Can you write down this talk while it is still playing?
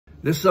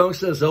This song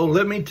says, oh,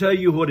 let me tell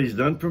you what he's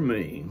done for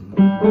me.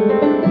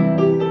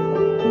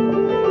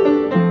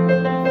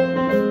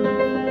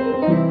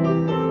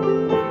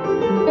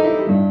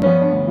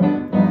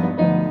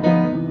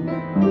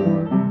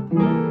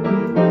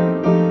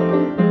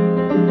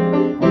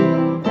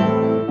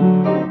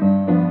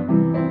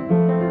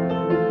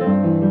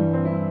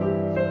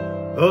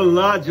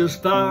 Elijah's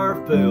fire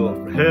fell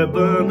from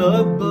heaven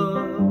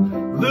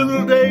above.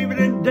 Little David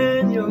and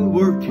Daniel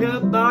were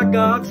kept by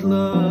God's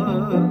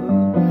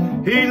love.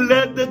 He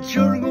led the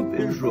children of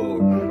Israel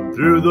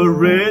through the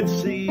Red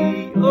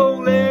Sea. Oh,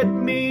 let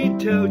me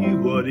tell you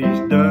what he's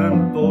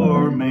done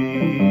for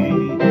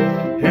me.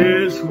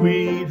 His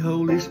sweet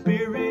Holy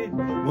Spirit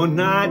one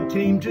night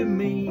came to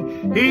me.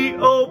 He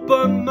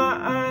opened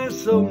my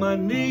eyes so my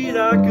need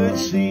I could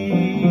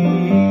see.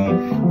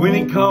 When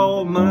he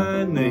called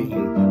my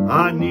name,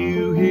 I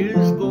knew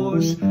his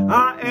voice.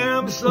 I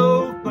am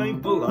so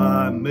thankful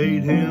I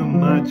made him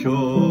my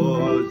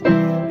choice.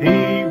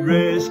 He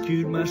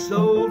rescued my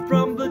soul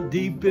from the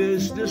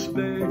deepest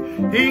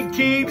despair. He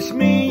keeps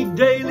me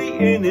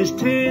daily in his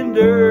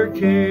tender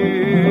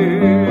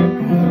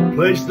care.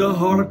 Placed a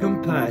heart of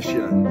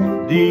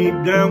compassion deep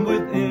down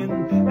within,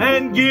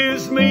 and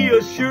gives me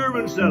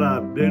assurance that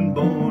I've been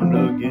born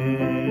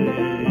again.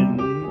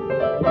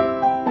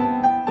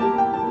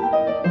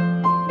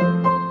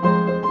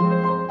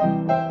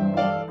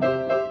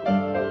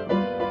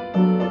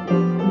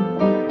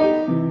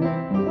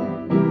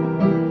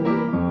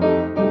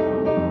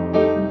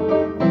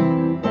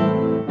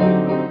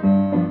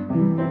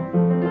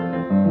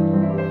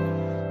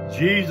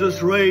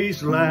 Jesus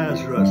raised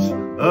Lazarus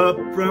up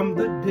from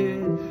the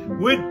dead.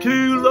 With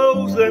 2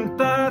 loaves and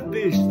 5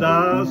 fish,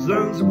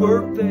 thousands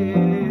were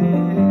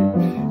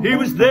fed. He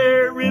was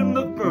there in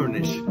the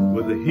furnace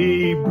with the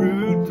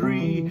Hebrew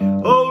 3.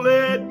 Oh,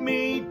 let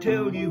me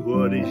tell you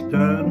what he's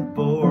done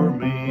for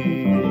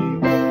me.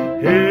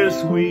 His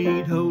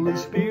sweet Holy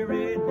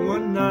Spirit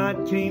one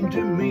night came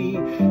to me.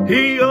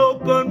 He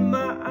opened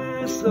my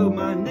eyes so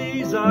my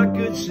knees I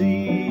could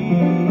see.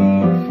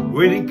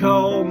 When he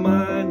called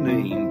my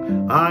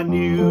name, I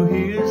knew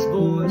his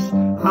voice.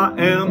 I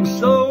am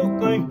so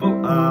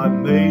thankful I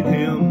made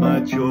him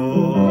my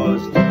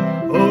choice.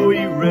 Oh,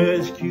 he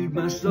rescued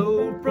my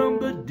soul from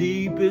the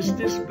deepest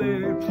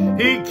despair.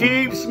 He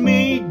keeps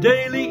me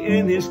daily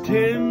in his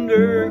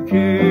tender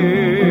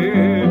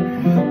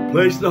care.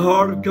 Placed the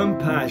heart of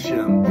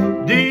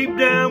compassion deep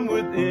down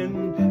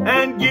within,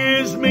 and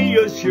gives me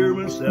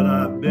assurance that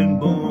I've been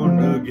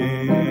born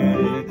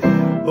again.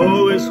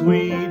 Oh, his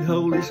sweet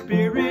Holy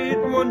Spirit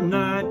one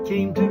night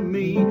came to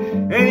me,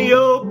 and he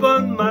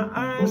opened my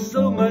eyes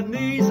so my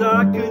knees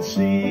I could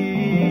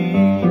see.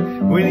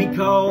 When he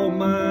called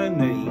my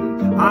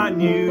name, I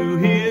knew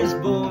his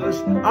voice.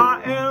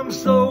 I am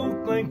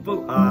so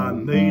thankful I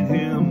made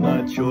him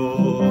my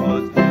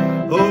choice.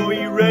 Oh,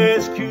 he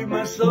rescued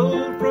my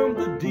soul from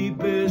the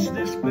deepest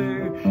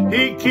despair.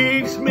 He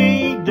keeps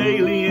me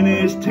daily in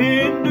his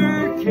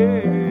tender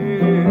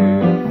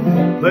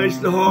care.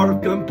 Placed the heart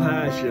of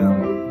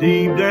compassion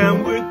deep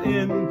down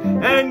within,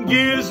 and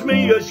gives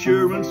me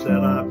assurance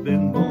that I've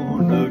been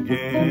born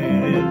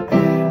again.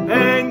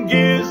 And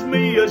gives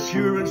me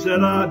assurance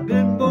that I've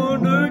been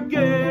born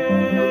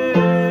again.